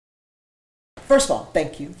First of all,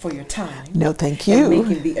 thank you for your time. No, thank you. And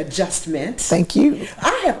making the adjustment. Thank you.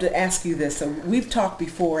 I have to ask you this. So we've talked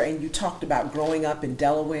before, and you talked about growing up in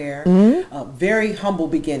Delaware. Very humble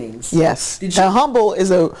beginnings. Yes. Did you? Now, humble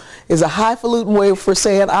is a highfalutin way for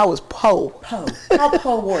saying I was po. How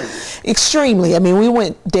po were you? Extremely. I mean, we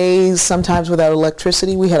went days sometimes without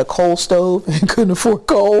electricity. We had a coal stove and couldn't afford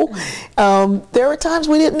coal. There were times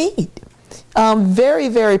we didn't eat. Very,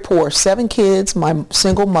 very poor. 7 kids, my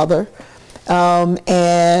single mother.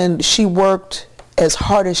 And she worked as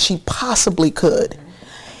hard as she possibly could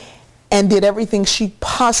and did everything she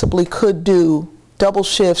possibly could do, double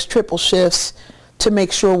shifts, triple shifts, to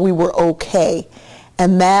make sure we were okay.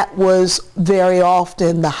 And that was very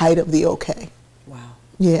often the height of the okay. Wow.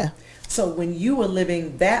 Yeah. So when you were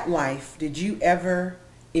living that life, did you ever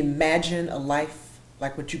imagine a life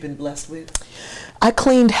like what you've been blessed with? I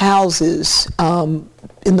cleaned houses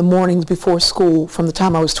in the mornings before school from the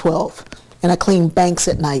time I was 12. And I cleaned banks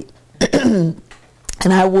at night. And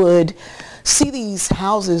I would see these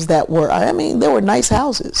houses that were, I mean, they were nice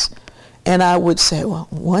houses. And I would say, well,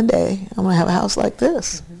 one day I'm going to have a house like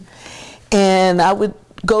this. And I would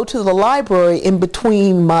go to the library in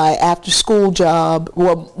between my after-school job,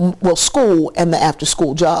 well, school and the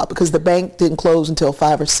after-school job, because the bank didn't close until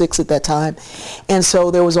 5 or 6 at that time. And so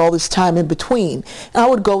there was all this time in between. And I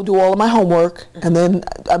would go do all of my homework, and then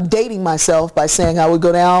I'm dating myself by saying I would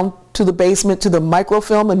go down to the basement to the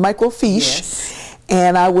microfilm and microfiche,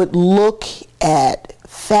 and I would look at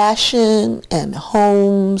fashion and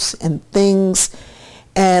homes and things,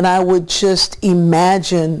 and I would just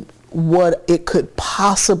imagine what it could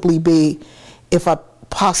possibly be if I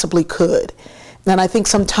possibly could. And I think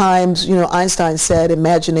sometimes, you know, Einstein said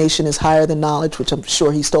imagination is higher than knowledge, which I'm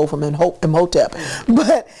sure he stole from Imhotep.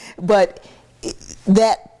 But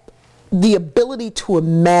that the ability to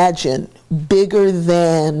imagine bigger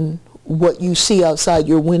than what you see outside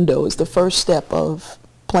your window is the first step of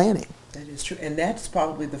planning. That is true. And that's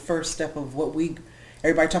probably the first step of what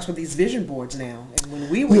everybody talks about these vision boards now. And when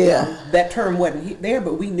we were young, that term wasn't there,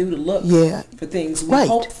 but we knew to look for things we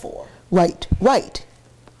hoped for. Right.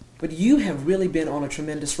 But you have really been on a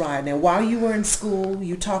tremendous ride. Now, while you were in school,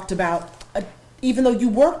 you talked about, even though you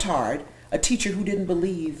worked hard, a teacher who didn't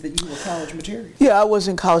believe that you were college material. Yeah, I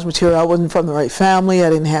wasn't college material. I wasn't from the right family. I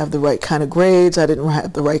didn't have the right kind of grades. I didn't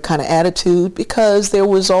have the right kind of attitude, because there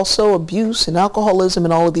was also abuse and alcoholism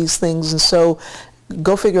and all of these things. And so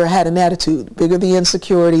go figure, I had an attitude. The bigger the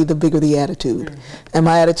insecurity, the bigger the attitude. And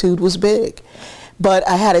my attitude was big. But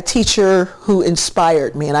I had a teacher who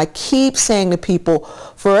inspired me. And I keep saying to people,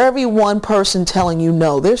 for every one person telling you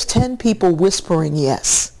no, there's 10 people whispering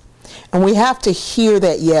yes. And we have to hear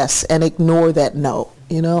that yes and ignore that no,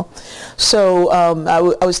 you know. So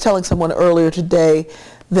I was telling someone earlier today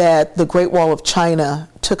that the Great Wall of China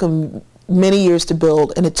took them many years to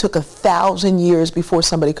build, and it took 1,000 years before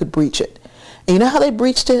somebody could breach it. And you know how they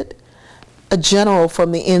breached it? A general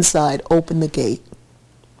from the inside opened the gate.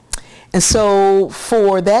 And so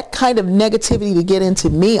for that kind of negativity to get into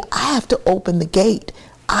me, I have to open the gate.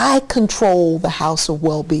 I control the house of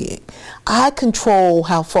well-being. I control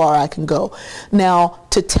how far I can go. Now,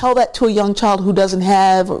 to tell that to a young child who doesn't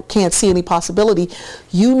have or can't see any possibility,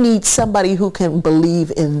 you need somebody who can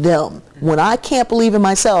believe in them. When I can't believe in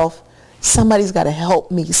myself, somebody's got to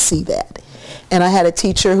help me see that. And I had a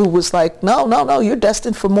teacher who was like, no, you're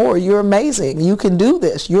destined for more. You're amazing. You can do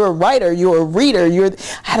this. You're a writer. You're a reader. I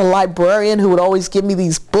had a librarian who would always give me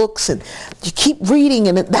these books, and you keep reading,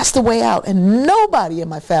 and that's the way out. And nobody in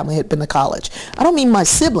my family had been to college. I don't mean my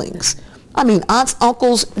siblings. I mean aunts,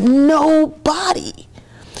 uncles, nobody.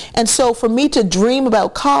 And so for me to dream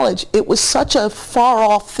about college, it was such a far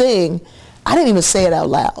off thing. I didn't even say it out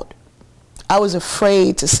loud. I was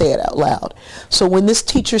afraid to say it out loud. So when this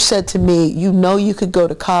teacher said to me, you know you could go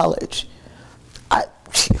to college, that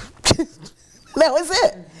was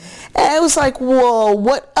it. And it was like, whoa,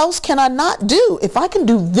 what else can I not do? If I can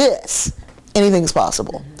do this, anything's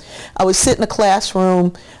possible. I would sit in a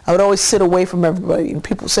classroom. I would always sit away from everybody. And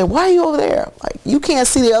people would say, why are you over there? Like, you can't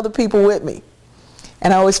see the other people with me.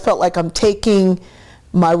 And I always felt like I'm taking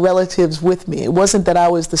my relatives with me. It wasn't that I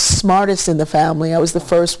was the smartest in the family. I was the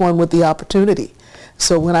first one with the opportunity.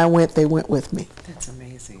 So when I went, they went with me. That's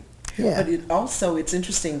amazing. Yeah. But it's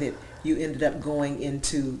interesting that you ended up going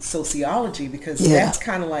into sociology, because that's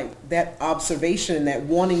kind of like that observation and that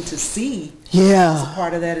wanting to see is a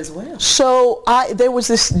part of that as well. So there was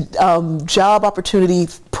this job opportunity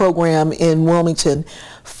program in Wilmington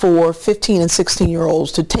for 15 and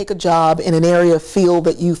 16-year-olds to take a job in an area of field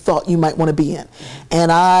that you thought you might want to be in.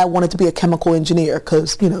 And I wanted to be a chemical engineer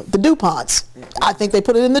because, you know, the DuPonts, I think they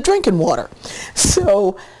put it in the drinking water.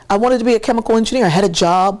 So I wanted to be a chemical engineer. I had a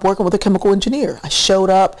job working with a chemical engineer. I showed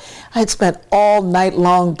up. I had spent all night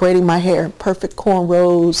long braiding my hair in perfect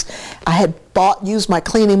cornrows. I had used my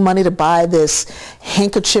cleaning money to buy this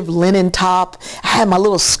handkerchief linen top. I had my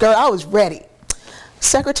little skirt. I was ready.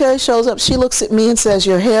 Secretary shows up. She looks at me and says,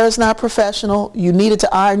 your hair is not professional. You needed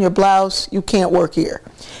to iron your blouse. You can't work here.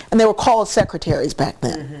 And they were called secretaries back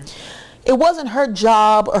then. Mm-hmm. It wasn't her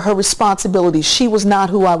job or her responsibility. She was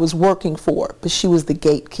not who I was working for, but she was the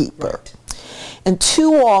gatekeeper. Right. And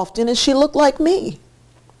too often, and she looked like me,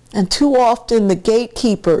 and too often the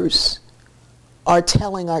gatekeepers are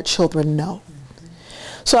telling our children no. Mm-hmm.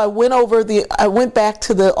 So I went back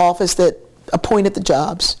to the office that appointed the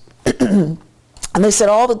jobs. And they said,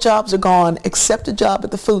 all the jobs are gone except a job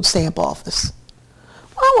at the food stamp office.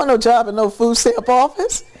 Well, I don't want no job at no food stamp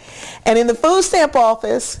office. And in the food stamp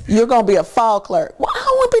office, you're going to be a file clerk. Well, I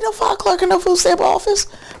don't want to be no file clerk in no food stamp office.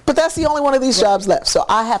 But that's the only one of these jobs left. So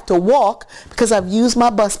I have to walk because I've used my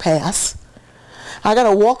bus pass. I got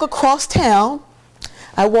to walk across town.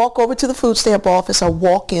 I walk over to the food stamp office. I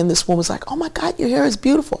walk in. This woman's like, oh, my God, your hair is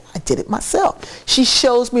beautiful. I did it myself. She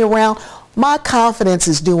shows me around. My confidence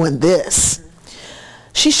is doing this.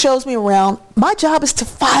 She shows me around. My job is to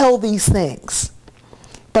file these things.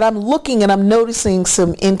 But I'm looking and I'm noticing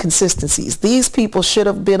some inconsistencies. These people should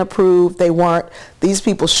have been approved. They weren't. These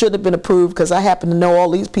people should have been approved because I happen to know all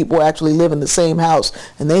these people actually live in the same house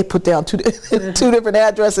and they put down two different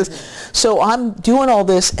addresses. So I'm doing all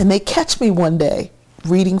this and they catch me one day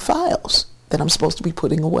reading files that I'm supposed to be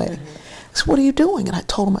putting away. Mm-hmm. So what are you doing? And I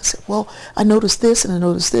told them, I said, well, I noticed this and I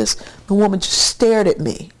noticed this. The woman just stared at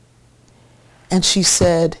me. And she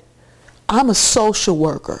said, I'm a social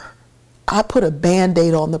worker. I put a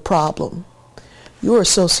Band-Aid on the problem. You're a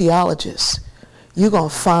sociologist. You're going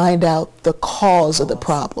to find out the cause of the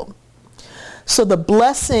problem. So the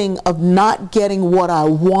blessing of not getting what I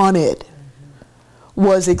wanted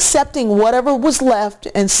was accepting whatever was left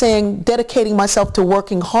and saying, dedicating myself to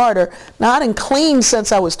working harder. Now, I didn't clean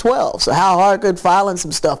since I was 12, so how hard could filing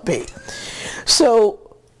some stuff be? So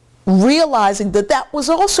realizing that that was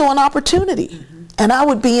also an opportunity. Mm-hmm. And I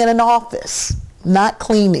would be in an office, not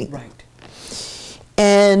cleaning. Right.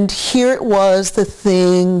 And here it was, the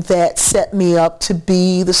thing that set me up to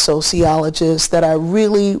be the sociologist that I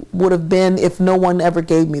really would have been if no one ever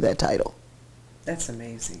gave me that title. That's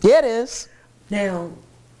amazing. Yeah, it is. Now,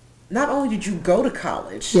 not only did you go to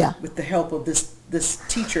college with the help of this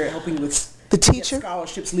teacher helping you with the teacher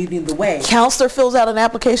scholarships leading the way. Counselor fills out an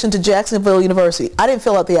application to Jacksonville University. I didn't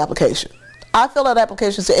fill out the application. I filled out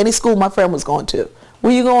applications to any school my friend was going to.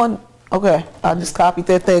 Where you going? Okay, I just copied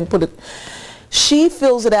that thing, put it. She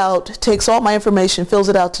fills it out, takes all my information, fills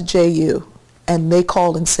it out to JU, and they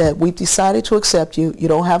called and said, we've decided to accept you. You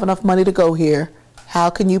don't have enough money to go here. How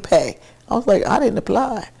can you pay? I was like, I didn't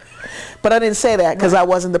apply. But I didn't say that because I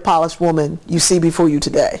wasn't the polished woman you see before you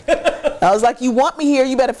today. I was like, you want me here,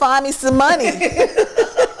 you better find me some money.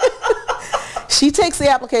 She takes the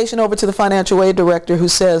application over to the financial aid director who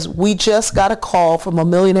says, we just got a call from a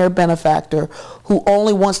millionaire benefactor who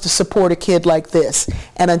only wants to support a kid like this.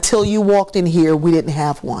 And until you walked in here, we didn't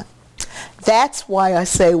have one. That's why I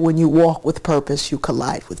say when you walk with purpose, you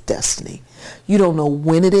collide with destiny. You don't know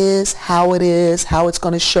when it is, how it's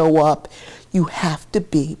going to show up. You have to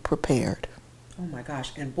be prepared. Oh my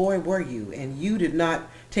gosh. And boy, were you. And you did not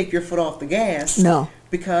take your foot off the gas. No.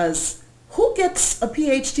 Because who gets a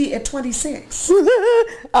PhD at 26?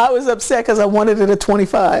 I was upset because I wanted it at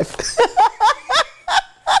 25.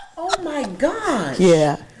 Oh my God.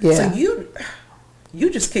 Yeah. So you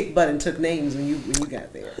just kicked butt and took names when you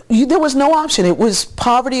got there. There was no option. It was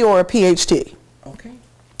poverty or a PhD. Okay.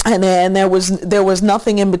 And there was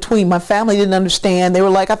nothing in between. My family didn't understand. They were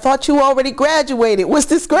like, I thought you already graduated. What's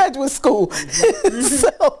this graduate school?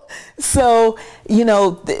 Mm-hmm. so you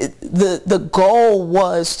know, the goal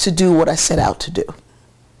was to do what I set out to do.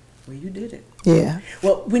 Well, you did it. Yeah.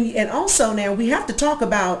 Well, and also now we have to talk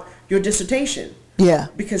about your dissertation. Yeah.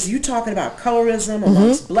 Because you talking about colorism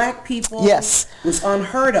amongst black people. Yes. Was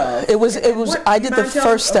unheard of. It was. I did the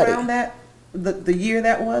first study. Around that, the year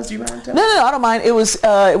that was, do you mind telling? No, I don't mind. It was.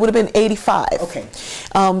 It would have been 85. Okay.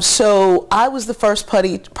 So I was the first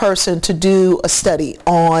person to do a study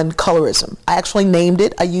on colorism. I actually named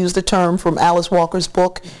it. I used the term from Alice Walker's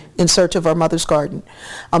book, In Search of Our Mother's Garden.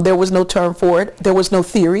 There was no term for it. There was no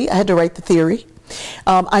theory. I had to write the theory.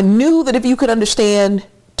 I knew that if you could understand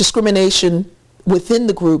discrimination within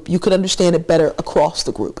the group, you could understand it better across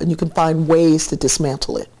the group, and you can find ways to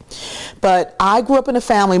dismantle it. But I grew up in a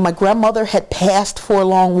family, my grandmother had passed for a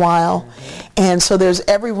long while, and so there's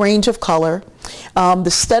every range of color. The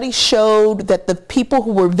study showed that the people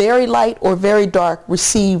who were very light or very dark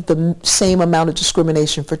received the same amount of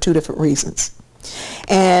discrimination for two different reasons.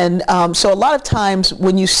 And so a lot of times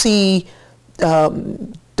when you see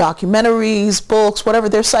documentaries, books, whatever,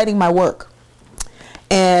 they're citing my work.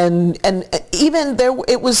 And even there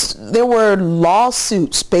were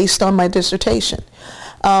lawsuits based on my dissertation.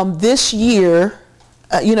 This year,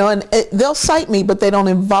 and they'll cite me, but they don't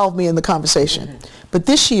involve me in the conversation. But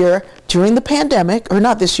this year, during the pandemic, or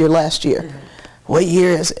not this year, last year, what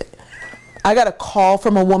year is it? I got a call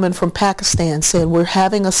from a woman from Pakistan saying, we're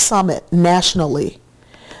having a summit nationally,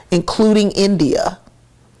 including India,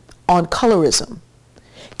 on colorism.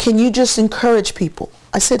 Can you just encourage people?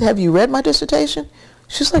 I said, have you read my dissertation?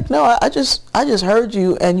 She's like, no, I just heard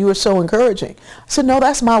you and you were so encouraging. I said, no,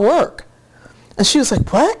 that's my work. And she was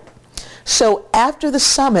like, what? So after the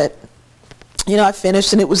summit, I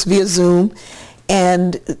finished and it was via Zoom,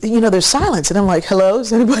 and there's silence, and I'm like, hello,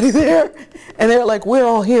 is anybody there? And they're like, we're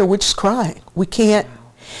all here, we're just crying. We can't.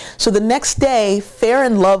 So the next day, Fair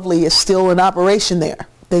and Lovely is still in operation there.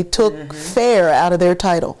 They took fair out of their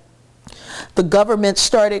title. The government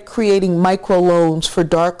started creating microloans for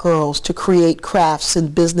dark girls to create crafts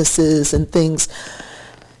and businesses and things.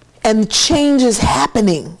 And change is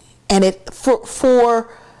happening. And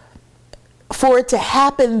for it to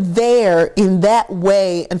happen there in that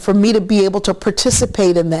way, and for me to be able to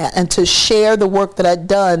participate in that and to share the work that I'd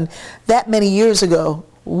done that many years ago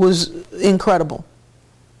was incredible.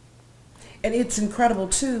 And it's incredible,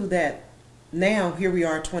 too, that now here we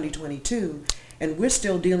are 2022, and we're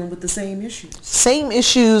still dealing with the same issues. Same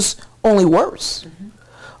issues, only worse.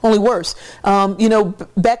 Only worse.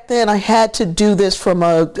 Back then I had to do this from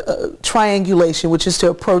a triangulation, which is to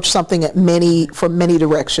approach something from many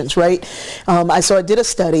directions, right? So I did a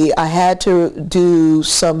study. I had to do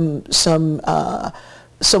some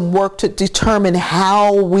work to determine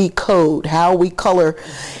how we code, how we color.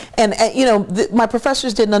 And my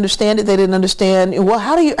professors didn't understand it. They didn't understand, well,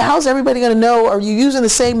 how's everybody going to know? Are you using the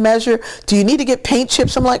same measure? Do you need to get paint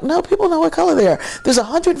chips? I'm like, no, people know what color they are. There's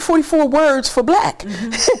 144 words for black.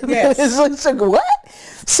 Yes. It's like, what?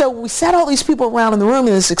 So we sat all these people around in the room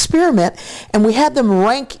in this experiment, and we had them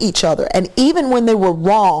rank each other. And even when they were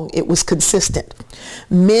wrong, it was consistent.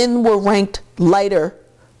 Men were ranked lighter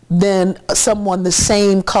than someone the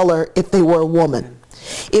same color if they were a woman.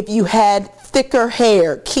 If you had thicker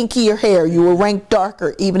hair, kinkier hair, you were ranked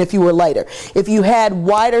darker even if you were lighter. If you had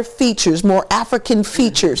wider features, more African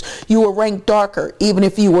features, you were ranked darker even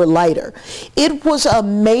if you were lighter. It was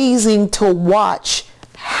amazing to watch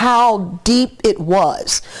how deep it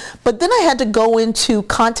was. But then I had to go into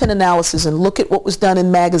content analysis and look at what was done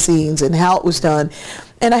in magazines and how it was done.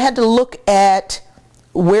 And I had to look at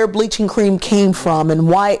where bleaching cream came from and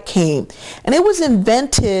why it came. And it was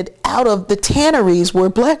invented out of the tanneries where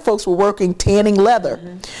black folks were working tanning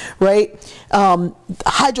leather, right?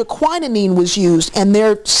 Hydroquinone was used, and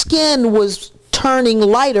their skin was turning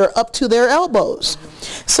lighter up to their elbows.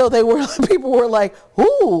 So people were like,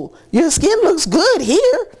 ooh, your skin looks good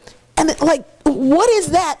here. And what is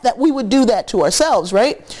that we would do that to ourselves,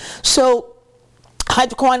 right? So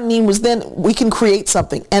hydroquinone was then, we can create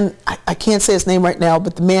something. And I can't say his name right now,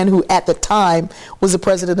 but the man who at the time was the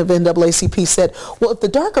president of NAACP said, well, if the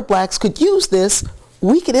darker blacks could use this,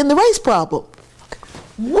 we could end the race problem.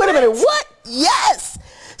 Wait a minute, what? Yes!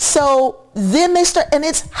 So then they start, and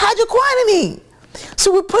it's hydroquinone.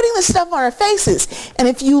 So we're putting this stuff on our faces. And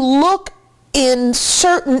if you look in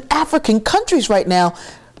certain African countries right now,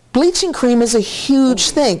 bleaching cream is a huge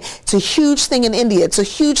thing. It's a huge thing in India. It's a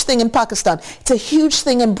huge thing in Pakistan. It's a huge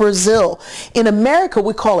thing in Brazil. In America,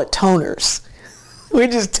 we call it toners. We're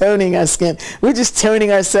just toning our skin. We're just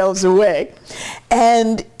toning ourselves away.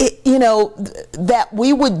 And, that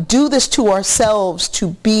we would do this to ourselves to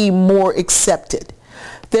be more accepted.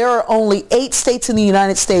 There are only 8 states in the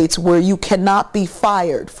United States where you cannot be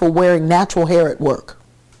fired for wearing natural hair at work.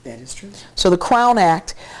 That is true. So the Crown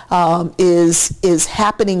Act is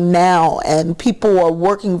happening now, and people are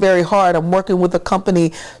working very hard. I'm working with a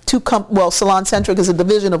company, Salon Centric is a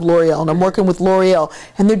division of L'Oreal, and I'm working with L'Oreal,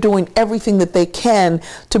 and they're doing everything that they can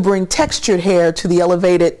to bring textured hair to the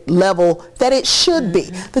elevated level that it should be,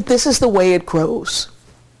 that this is the way it grows.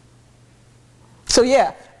 So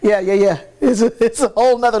yeah. It's a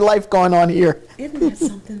whole nother life going on here. Isn't that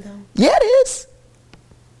something, though? Yeah, it is.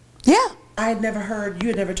 Yeah. I had never heard, you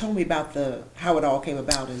had never told me about how it all came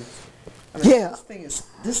about. And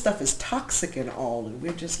this stuff is toxic and all, and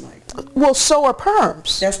we're just like. Well, so are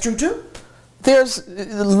perms. That's true too. there's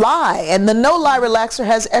lye, and the no-lye relaxer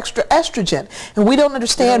has extra estrogen, and we don't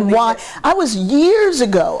understand why. I was years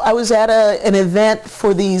ago, I was at an event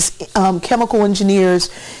for these chemical engineers,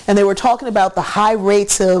 and they were talking about the high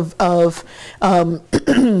rates of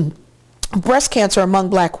breast cancer among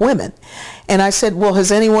black women. And I said, well,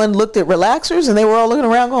 has anyone looked at relaxers? And they were all looking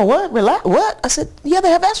around going, what? What? I said, yeah, they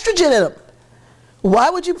have estrogen in them.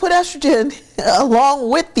 Why would you put estrogen along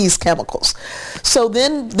with these chemicals? So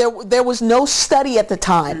then there was no study at the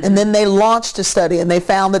time. And then they launched a study and they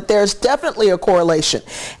found that there's definitely a correlation.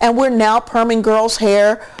 And we're now perming girls'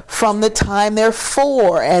 hair from the time they're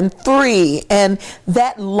 4 and 3. And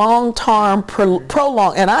that long-term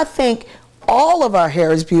prolong. And I think all of our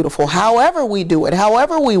hair is beautiful. However we do it,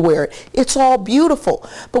 however we wear it, it's all beautiful.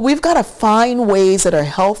 But we've got to find ways that are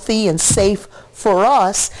healthy and safe for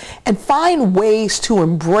us, and find ways to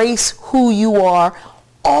embrace who you are,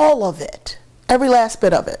 all of it, every last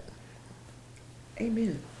bit of it.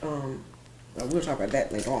 Amen. We'll talk about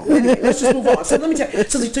that later on. Anyway, let's just move on. So let me tell you.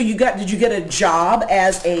 So did you get a job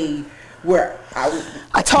as a where?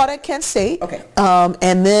 I taught at Kent State. Okay.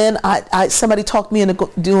 And then somebody talked me into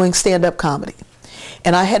doing stand-up comedy.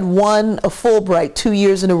 And I had won a Fulbright 2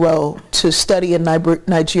 years in a row to study in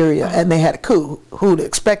Nigeria, and they had a coup. Who'd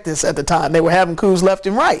expect this at the time? They were having coups left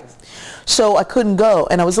and right. So I couldn't go,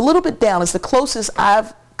 and I was a little bit down. It's the closest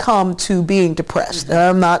I've come to being depressed.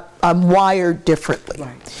 I'm wired differently.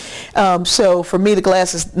 Right. So for me, the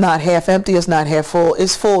glass is not half empty, it's not half full.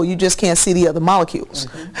 It's full, you just can't see the other molecules.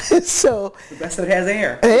 So the rest of it has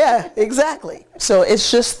air. Yeah, exactly. So it's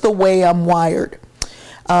just the way I'm wired.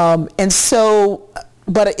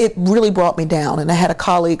 But it really brought me down. And I had a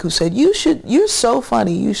colleague who said, you're so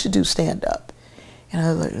funny, you should do stand-up. And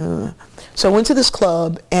I was like, ugh. So I went to this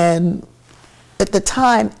club, and at the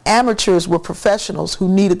time, amateurs were professionals who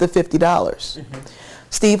needed the $50.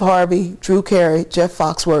 Steve Harvey, Drew Carey, Jeff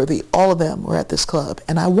Foxworthy, all of them were at this club,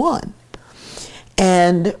 and I won.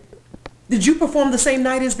 And did you perform the same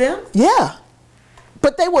night as them? Yeah.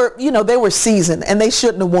 But they were seasoned, and they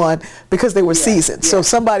shouldn't have won because they were seasoned. So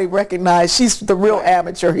somebody recognized she's the real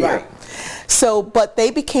amateur here. Right. So, but they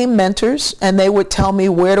became mentors, and they would tell me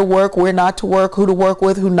where to work, where not to work, who to work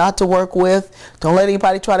with, who not to work with. Don't let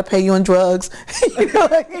anybody try to pay you in drugs.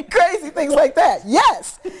 Crazy things like that.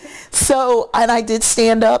 Yes. So, and I did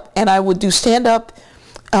stand up, and I would do stand up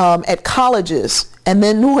at colleges. And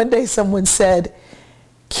then one day someone said,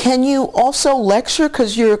 can you also lecture?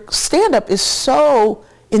 Because your stand-up is so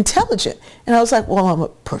intelligent. And I was like, well, I'm a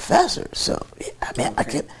professor, so I mean, I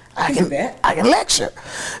can lecture.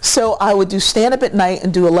 So I would do stand-up at night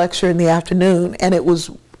and do a lecture in the afternoon, and it was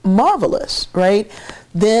marvelous, right?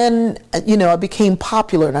 Then, I became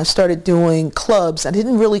popular, and I started doing clubs. I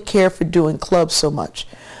didn't really care for doing clubs so much.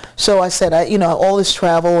 So I said, all this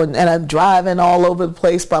travel, and I'm driving all over the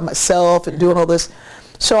place by myself and doing all this.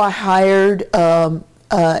 So I hired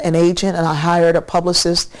an agent, and I hired a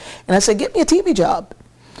publicist, and I said, get me a TV job.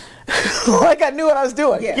 Like I knew what I was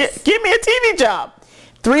doing. Yes. Give me a TV job.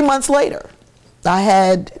 3 months later,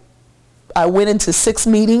 I went into 6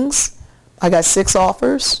 meetings. I got 6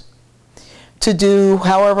 offers to do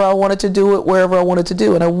however I wanted to do it, wherever I wanted to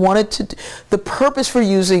do. And I wanted to, the purpose for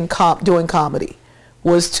doing comedy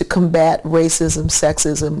was to combat racism,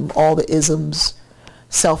 sexism, all the isms,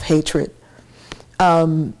 self-hatred.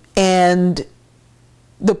 And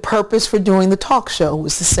the purpose for doing the talk show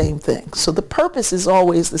was the same thing. So the purpose is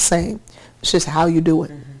always the same. It's just how you do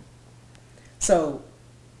it. So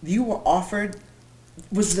you were offered,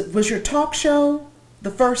 was your talk show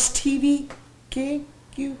the first TV gig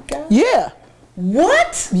you got? Yeah.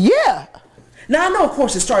 What? Yeah. Now I know, of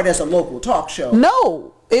course, it started as a local talk show.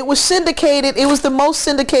 No, it was syndicated. It was the most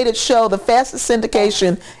syndicated show, the fastest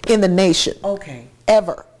syndication in the nation. Okay.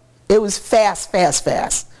 Ever. It was fast.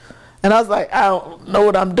 And I was like, I don't know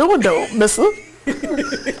what I'm doing though, mister. Well,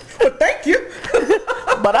 thank you.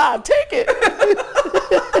 But I'll take it.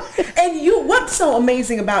 And what's so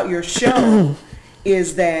amazing about your show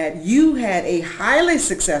is that you had a highly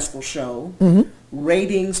successful show.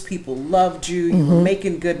 Ratings, people loved you, you were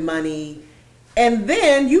making good money. And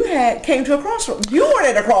then you came to a crossroads. You weren't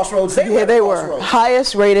at a crossroads. They were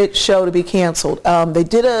highest rated show to be canceled. They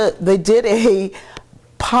did a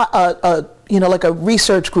like a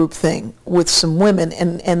research group thing with some women,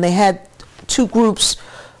 and they had 2 groups,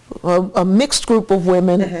 a mixed group of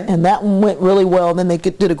women, and that one went really well. Then they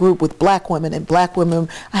did a group with black women, and black women,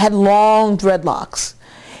 I had long dreadlocks,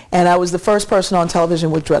 and I was the first person on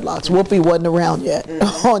television with dreadlocks. Whoopi wasn't around yet,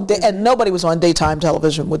 and nobody was on daytime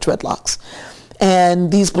television with dreadlocks.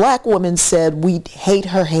 And these black women said, we hate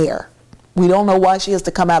her hair. We don't know why she has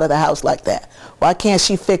to come out of the house like that. Why can't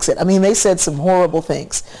she fix it? I mean, they said some horrible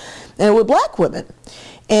things. And with black women.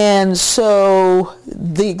 And so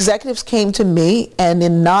the executives came to me and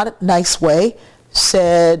in not a nice way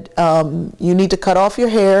said, you need to cut off your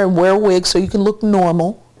hair and wear a wig so you can look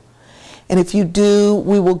normal. And if you do,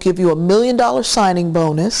 we will give you $1 million signing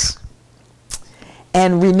bonus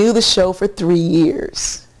and renew the show for 3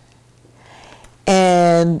 years.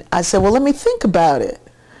 And I said, well, let me think about it.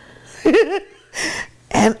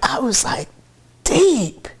 And I was like,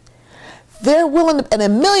 deep. They're willing to, and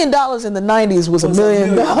 $1 million in the 90s was $1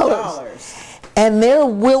 million. And they're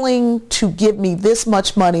willing to give me this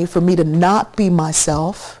much money for me to not be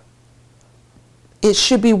myself. It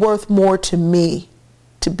should be worth more to me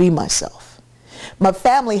to be myself. My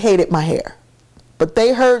family hated my hair, but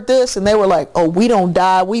they heard this and they were like, oh, we don't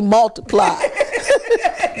die, we multiply.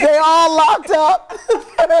 They all locked up.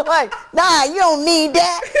 They're like, nah, you don't need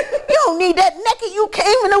that. You don't need that. Naked you came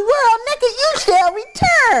in the world, naked you shall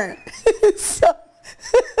return.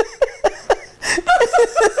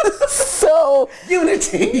 So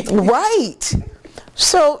unity. Right.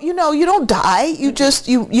 So, you know, you don't die. You just,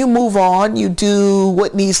 you move on. You do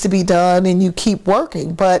what needs to be done and you keep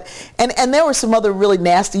working. But, and there was some other really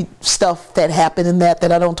nasty stuff that happened in that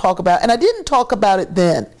I don't talk about. And I didn't talk about it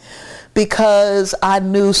then because I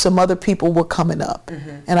knew some other people were coming up.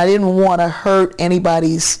 Mm-hmm. And I didn't want to hurt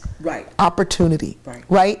anybody's opportunity.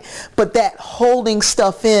 Right. But that holding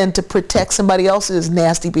stuff in to protect somebody else's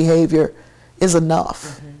nasty behavior is enough.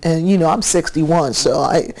 Mm-hmm. And you know, I'm 61,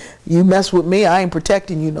 so you mess with me, I ain't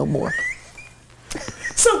protecting you no more.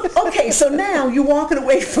 So, okay, so now you're walking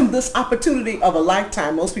away from this opportunity of a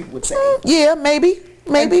lifetime, most people would say. Yeah, maybe.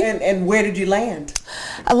 And where did you land?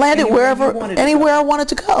 I landed anywhere I wanted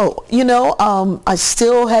to go. You know, I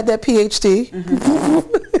still had that PhD. Mm-hmm.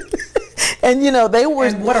 And you know, they were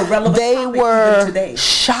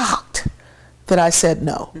shocked that I said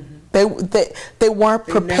no. Mm-hmm. They weren't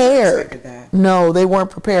prepared. No, they weren't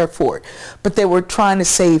prepared for it. But they were trying to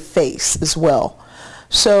save face as well.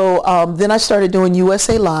 So then I started doing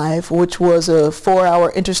USA Live, which was a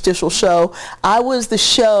 4-hour interstitial show. I was the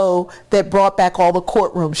show that brought back all the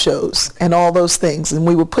courtroom shows and all those things. And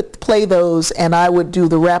we would play those, and I would do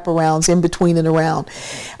the wraparounds in between and around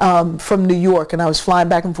from New York. And I was flying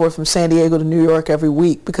back and forth from San Diego to New York every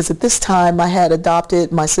week because at this time I had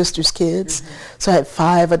adopted my sister's kids. Mm-hmm. So I had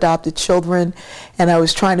 5 adopted children, and I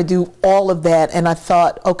was trying to do all of that. And I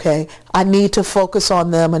thought, okay, I need to focus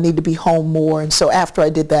on them. I need to be home more. And so after I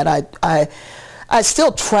did that, I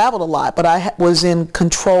still traveled a lot, but I was in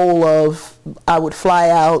control of, I would fly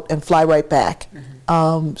out and fly right back.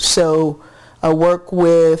 Mm-hmm. So I work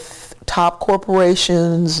with top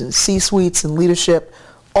corporations and C-suites and leadership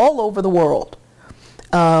all over the world,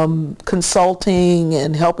 consulting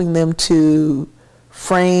and helping them to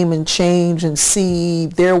frame and change and see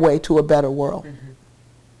their way to a better world. Mm-hmm.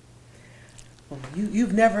 Well,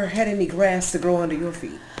 you've never had any grass to grow under your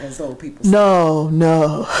feet, as old people say.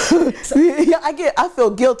 No. So, yeah, I feel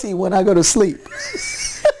guilty when I go to sleep.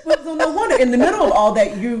 Well, no wonder. In the middle of all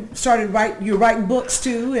that, you're writing books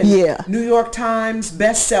too, and New York Times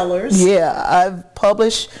bestsellers. Yeah, I've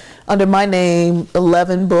published under my name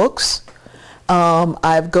 11 books.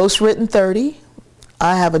 I've ghostwritten 30.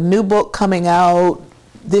 I have a new book coming out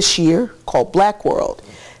this year called Black World.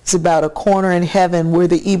 It's about a corner in heaven where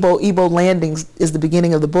the Igbo landings is the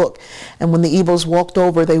beginning of the book. And when the Igbos walked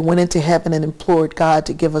over, they went into heaven and implored God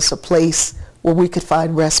to give us a place where we could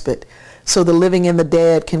find respite. So the living and the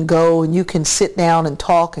dead can go and you can sit down and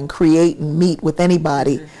talk and create and meet with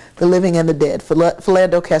anybody. Mm-hmm. The living and the dead.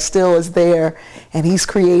 Philando Castile is there, and he's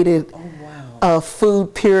created a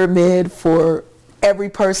food pyramid for every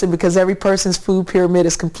person, because every person's food pyramid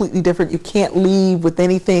is completely different. You can't leave with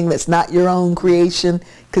anything that's not your own creation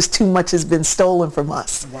because too much has been stolen from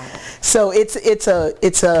us. Wow. So it's a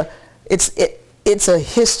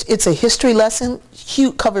history lesson.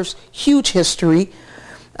 Covers huge history,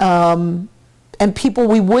 and people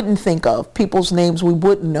we wouldn't think of, people's names we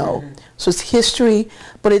wouldn't know. Mm-hmm. So it's history,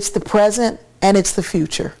 but it's the present and it's the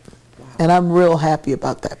future. Wow. And I'm real happy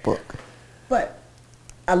about that book. But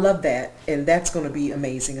I love that, and that's going to be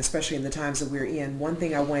amazing, especially in the times that we're in. One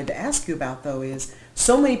thing I wanted to ask you about, though, is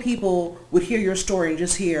so many people would hear your story and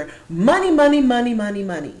just hear money, money, money, money,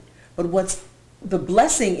 money. But what's the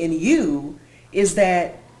blessing in you is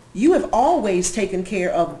that you have always taken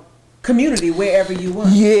care of community wherever you were.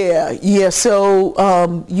 Yeah. So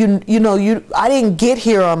I didn't get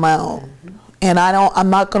here on my own, mm-hmm. and I'm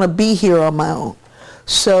not going to be here on my own.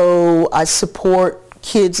 So I support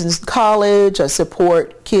kids in college. I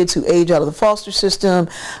support kids who age out of the foster system.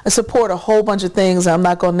 I support a whole bunch of things I'm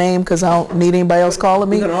not going to name because I don't need anybody else calling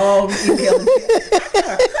me. We're going to all email them. I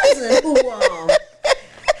got a cousin who,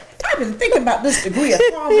 I've been thinking about this degree of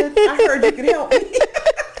Harvard. I heard you could help me.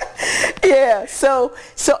 Yeah, so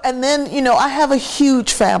and then, I have a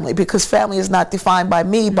huge family because family is not defined by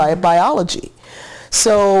me, by biology.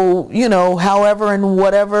 So, however and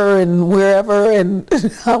whatever and wherever, and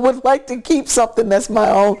I would like to keep something that's my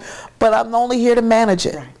own, but I'm only here to manage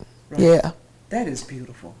it. Right. Yeah. That is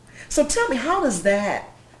beautiful. So tell me, how does that,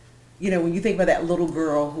 when you think about that little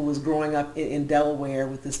girl who was growing up in Delaware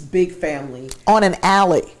with this big family. On an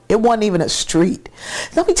alley. It wasn't even a street.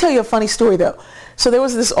 Let me tell you a funny story, though. So there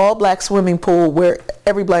was this all-black swimming pool where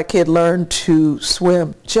every black kid learned to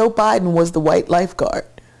swim. Joe Biden was the white lifeguard.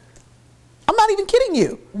 I'm not even kidding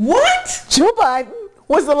you. What? Joe Biden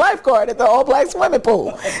was the lifeguard at the all-black swimming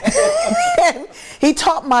pool. And he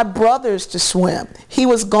taught my brothers to swim. He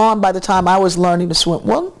was gone by the time I was learning to swim.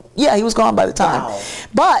 Well, yeah, he was gone by the time. Wow.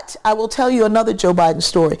 But I will tell you another Joe Biden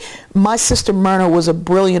story. My sister Myrna was a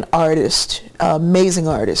brilliant artist, amazing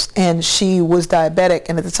artist, and she was diabetic.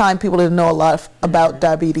 And at the time, people didn't know a lot about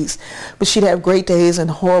diabetes. But she'd have great days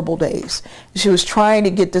and horrible days. She was trying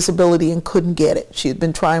to get disability and couldn't get it. She had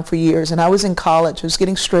been trying for years. And I was in college. I was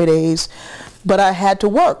getting straight A's. But I had to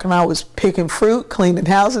work, and I was picking fruit, cleaning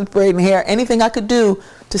houses, braiding hair, anything I could do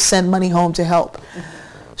to send money home to help.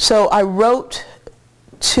 So I wrote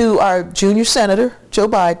to our junior senator, Joe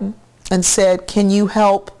Biden, and said, can you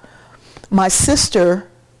help my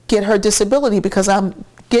sister get her disability, because I'm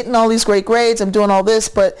getting all these great grades, I'm doing all this,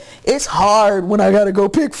 but it's hard when I got to go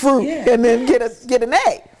pick fruit and then get an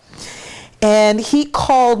A. And he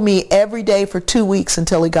called me every day for 2 weeks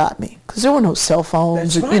until he got me, because there were no cell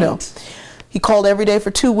phones. That's right. He called every day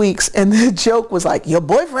for 2 weeks, and the joke was like, your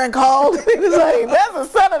boyfriend called? He was like, that's a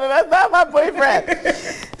senator, that's not my boyfriend.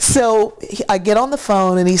 So I get on the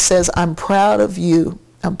phone, and he says, I'm proud of you.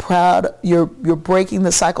 I'm proud you're breaking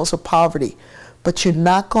the cycles of poverty, but you're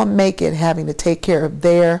not going to make it having to take care of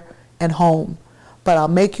there and home. But I'll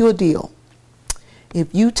make you a deal.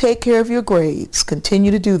 If you take care of your grades,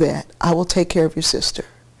 continue to do that, I will take care of your sister.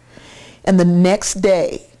 And the next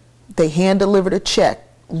day, they hand-delivered a check,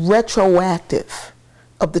 retroactive,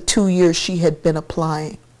 of the 2 years she had been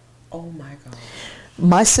applying. Oh my God.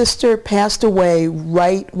 My sister passed away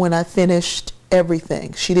right when I finished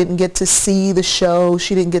everything. She didn't get to see the show.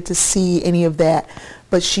 She didn't get to see any of that.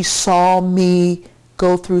 But she saw me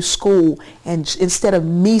go through school, and instead of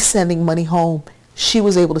me sending money home, she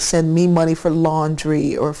was able to send me money for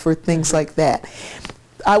laundry or for things like that.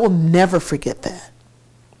 I will never forget that.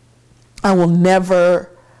 I will never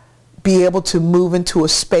be able to move into a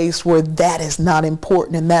space where that is not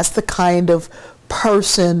important. And that's the kind of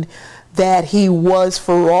person that he was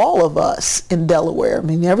for all of us in Delaware. I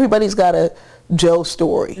mean, everybody's got a Joe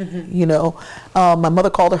story, My mother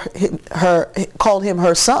called him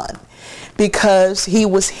her son, because he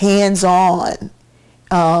was hands-on,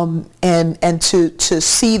 and to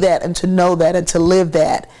see that and to know that and to live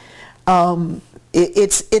that.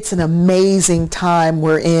 It's an amazing time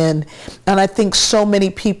we're in, and I think so many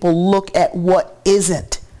people look at what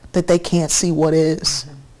isn't that they can't see what is.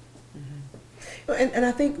 And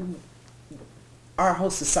I think our whole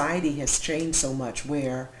society has changed so much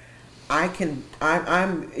where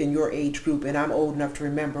I'm in your age group, and I'm old enough to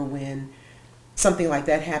remember when something like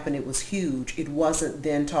that happened. It was huge. It wasn't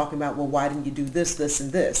then talking about, well, why didn't you do this, this,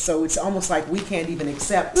 and this? So it's almost like we can't even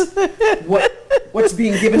accept what's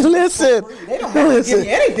being given to us for free. They don't have to give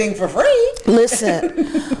you anything for free.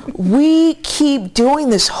 Listen, we keep doing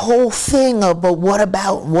this whole thing of, but what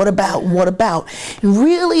about? And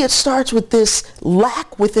really it starts with this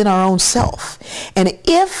lack within our own self. And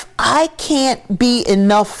if I can't be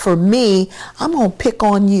enough for me, I'm going to pick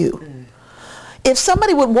on you. If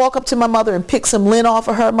somebody would walk up to my mother and pick some lint off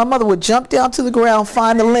of her, my mother would jump down to the ground,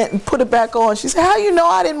 find the lint, and put it back on. She said, how you know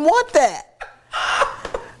I didn't want that?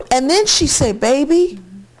 And then she said, baby,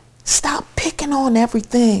 stop picking on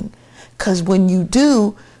everything. Because when you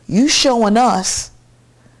do, you showing us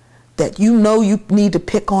that you know you need to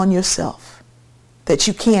pick on yourself. That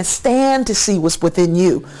you can't stand to see what's within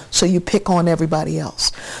you, so you pick on everybody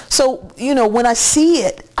else. So, when I see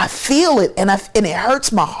it, I feel it, and it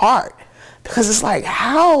hurts my heart. Because it's like,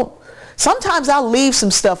 how? Sometimes I'll leave some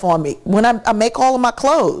stuff on me when I make all of my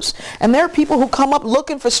clothes. And there are people who come up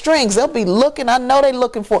looking for strings. They'll be looking. I know they're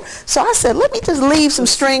looking for. So I said, let me just leave some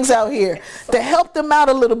strings out here to help them out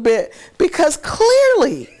a little bit. Because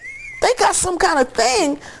clearly they got some kind of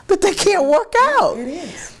thing that they can't work out. It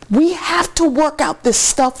is. We have to work out this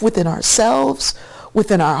stuff within ourselves,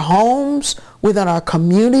 within our homes, within our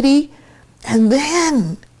community, and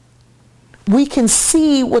then we can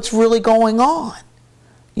see what's really going on.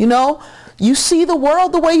 You know, you see the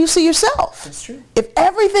world the way you see yourself. That's true. If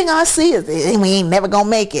everything I see is, we ain't never gonna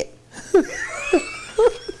make it.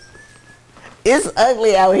 It's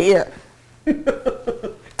ugly out here.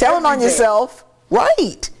 Telling on yourself,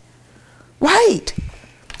 right.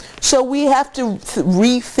 So we have to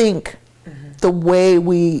rethink the way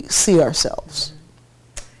we see ourselves.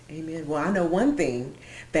 Amen. Well, I know one thing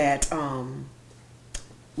that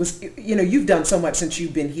was, you know, you've done so much since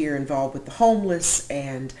you've been here involved with the homeless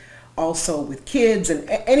and also with kids and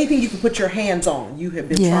anything you can put your hands on. You have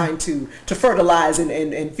been trying to fertilize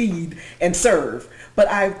and feed and serve. But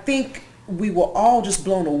I think we were all just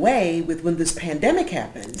blown away with when this pandemic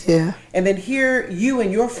happened. Yeah. And then here you and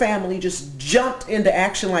your family just jumped into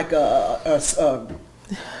action like a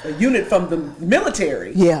unit from the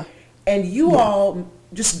military. Yeah. And you all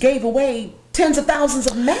just gave away tens of thousands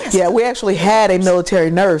of masks. Yeah, we actually had a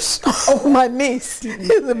military nurse. Oh, my niece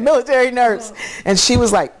is a military nurse. And she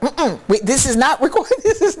was like, this is not recorded.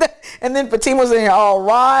 This is not. And then Fatima was in here, all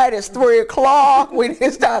right, it's 3 o'clock.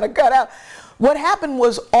 It's time to cut out. What happened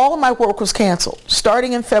was all of my work was canceled.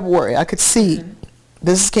 Starting in February, I could see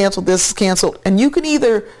this is canceled. And you can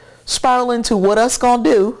either spiral into what us gonna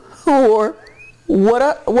do or what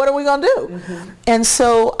are we gonna do? And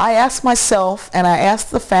so I asked myself and I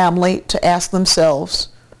asked the family to ask themselves,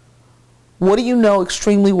 what do you know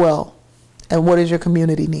extremely well and what does your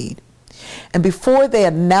community need? And before they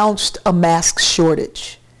announced a mask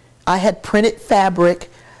shortage, I had printed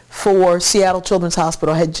fabric for Seattle Children's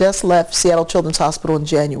Hospital. I had just left Seattle Children's Hospital in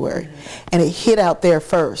January and it hit out there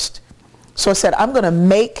first. So I said, I'm going to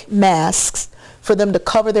make masks for them to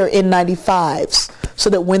cover their N95s so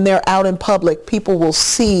that when they're out in public, people will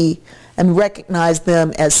see and recognize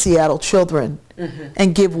them as Seattle children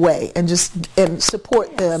and give way and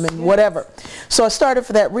support them and whatever. So I started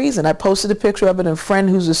for that reason. I posted a picture of it and a friend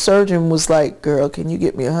who's a surgeon was like, girl, can you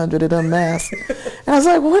get me 100 of them masks? And I was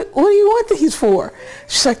like, what do you want these for?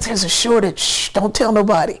 She's like, there's a shortage. Shh, don't tell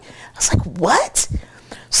nobody. I was like, what?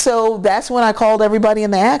 So that's when I called everybody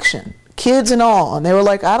into action, kids and all. And they were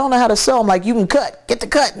like, I don't know how to sew. I'm like, you can cut. Get to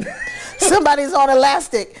cutting. Somebody's on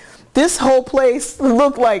elastic. This whole place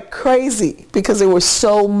looked like crazy because there was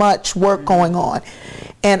so much work going on.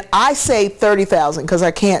 And I say 30,000 because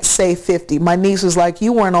I can't say 50. My niece was like,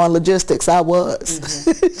 you weren't on logistics. I was.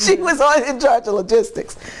 She was in charge of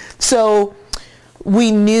logistics. So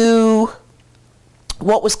we knew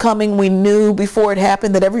what was coming. We knew before it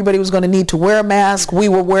happened that everybody was going to need to wear a mask. We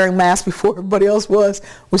were wearing masks before everybody else was.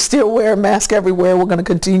 We're still wearing masks everywhere. We're going to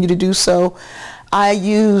continue to do so. I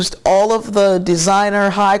used all of the designer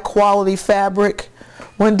high quality fabric.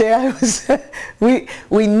 One day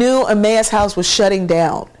we knew Emmaus House was shutting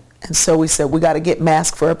down. And so we said, we got to get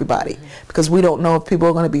masks for everybody because we don't know if people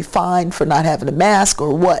are going to be fined for not having a mask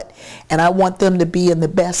or what. And I want them to be in the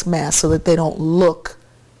best mask so that they don't look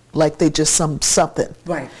like they just something.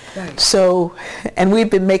 Right. So, and we've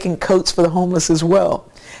been making coats for the homeless as well.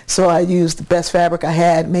 So I used the best fabric I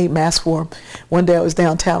had, made masks for him. One day I was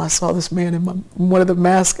downtown, I saw this man in one of the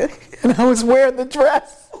masks, and I was wearing the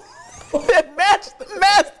dress that matched the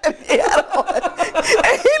mask that he had on.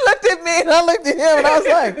 And he looked at me, and I looked at him, and I was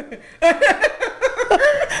like,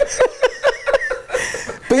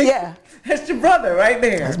 but yeah. That's your brother right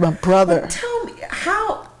there. That's my brother. But tell me,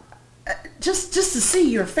 how, just to see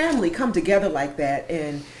your family come together like that,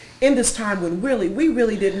 and in this time when we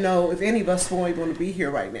really didn't know if any of us were going to be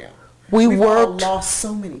here right now. We've all lost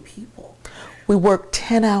so many people. We worked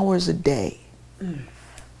 10 hours a day.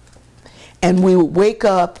 And we would wake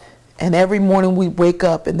up, and every morning we'd wake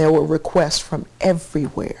up and there were requests from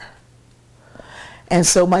everywhere. And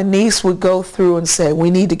so my niece would go through and say,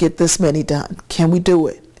 we need to get this many done. Can we do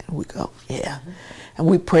it? And we go, yeah. And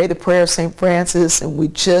we pray the prayer of St. Francis and we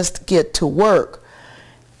just get to work.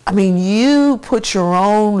 I mean, you put your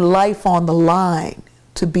own life on the line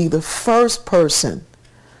to be the first person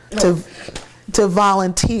to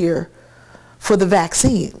volunteer for the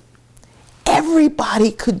vaccine.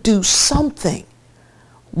 Everybody could do something.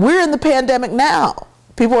 We're in the pandemic now.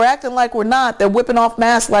 People are acting like we're not. They're whipping off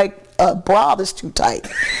masks like a bra that's too tight.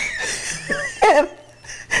 and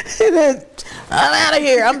then, I'm out of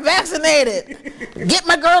here. I'm vaccinated. Get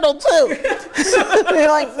my girdle too. They're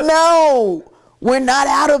like, no. We're not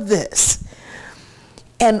out of this.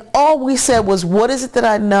 And all we said was, what is it that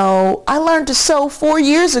I know? I learned to sew 4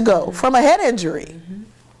 years ago from a head injury.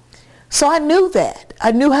 So I knew that.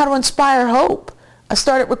 I knew how to inspire hope. I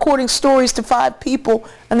started recording stories to 5 people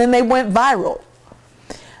and then they went viral.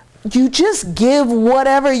 You just give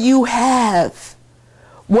whatever you have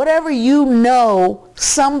Whatever you know,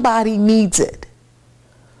 somebody needs it.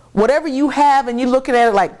 Whatever you have and you're looking at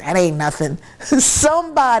it like, that ain't nothing.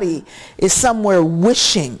 Somebody is somewhere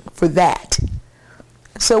wishing for that.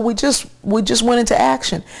 So we just went into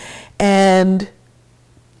action. And,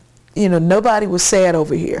 nobody was sad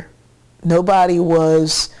over here. Nobody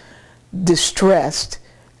was distressed.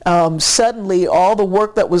 Suddenly, all the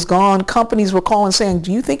work that was gone, companies were calling saying,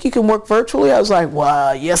 do you think you can work virtually? I was like,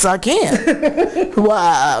 well, yes, I can.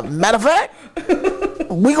 Well, matter of fact,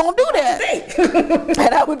 we gonna do that.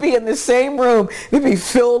 And I would be in the same room. It'd be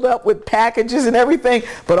filled up with packages and everything,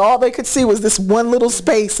 but all they could see was this one little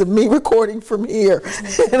space of me recording from here.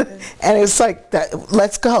 And it's like,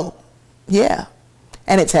 let's go. Yeah.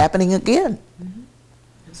 And it's happening again. Mm-hmm.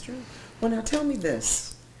 That's true. Well, now tell me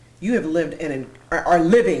this. You have lived are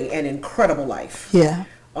living an incredible life. Yeah.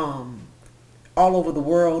 All over the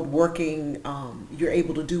world, working. You're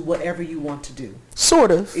able to do whatever you want to do.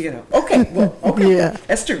 Sort of. Okay. Well, okay. Yeah.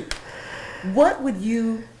 That's true. What would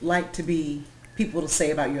you like people to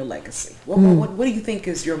say about your legacy? What do you think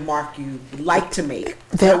is your mark you would like to make?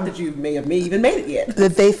 Not that you may have even made it yet.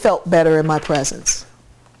 That they felt better in my presence.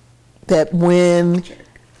 That when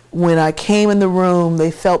I came in the room,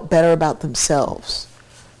 they felt better about themselves.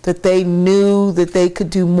 That they knew that they could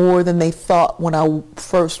do more than they thought when I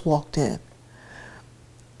first walked in.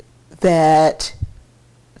 That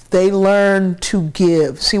they learned to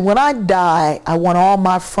give. See, when I die, I want all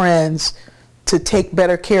my friends to take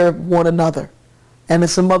better care of one another and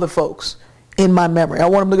some other folks in my memory. I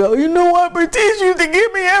want them to go, you know what, Bertice used to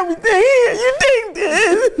give me everything. Here, you take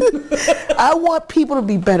this. I want people to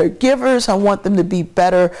be better givers. I want them to be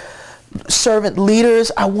better servant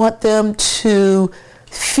leaders. I want them to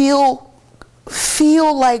feel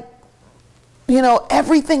like,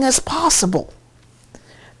 everything is possible.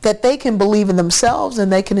 That they can believe in themselves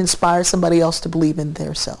and they can inspire somebody else to believe in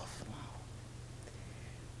themselves.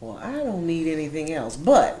 Well, I don't need anything else,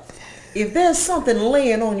 but if there's something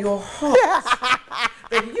laying on your heart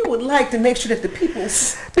that you would like to make sure that the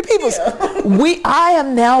people's I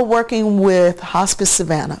am now working with Hospice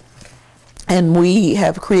Savannah. And we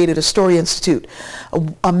have created a story institute.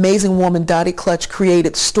 An amazing woman, Dottie Clutch,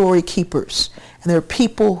 created Story Keepers. And there are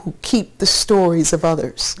people who keep the stories of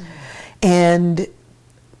others. And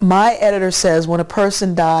my editor says when a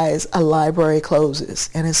person dies, a library closes.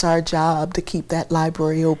 And it's our job to keep that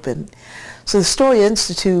library open. So the Story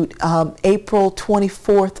Institute, April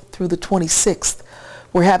 24th through the 26th,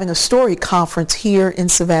 we're having a story conference here in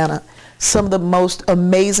Savannah. Some of the most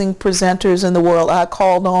amazing presenters in the world. I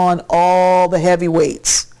called on all the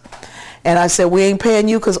heavyweights. And I said, we ain't paying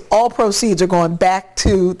you because all proceeds are going back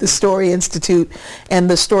to the Story Institute and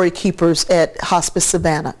the Story Keepers at Hospice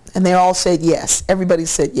Savannah. And they all said yes. Everybody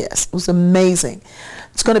said yes. It was amazing.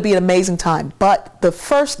 It's going to be an amazing time. But the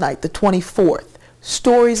first night, the 24th,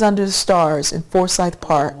 Stories Under the Stars in Forsyth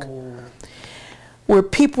Park, where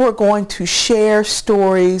people are going to share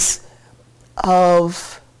stories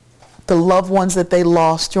of the loved ones that they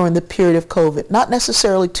lost during the period of COVID. Not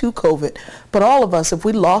necessarily to COVID, but all of us, if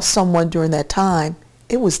we lost someone during that time,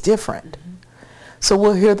 it was different. Mm-hmm. So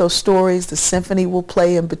we'll hear those stories. The symphony will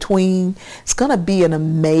play in between. It's going to be an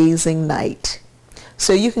amazing night.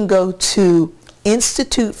 So you can go to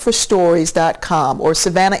instituteforstories.com or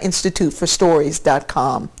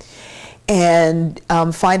SavannahInstituteforstories.com and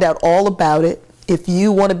find out all about it. If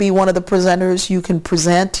you want to be one of the presenters, you can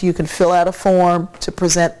present. You can fill out a form to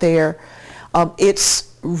present there.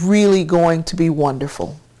 It's really going to be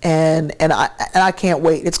wonderful, and I can't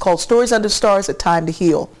wait. It's called Stories Under Stars: A Time to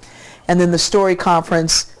Heal, and then the story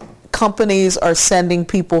conference. Companies are sending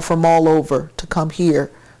people from all over to come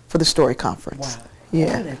here for the story conference. Wow,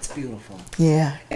 yeah, that's beautiful. Yeah.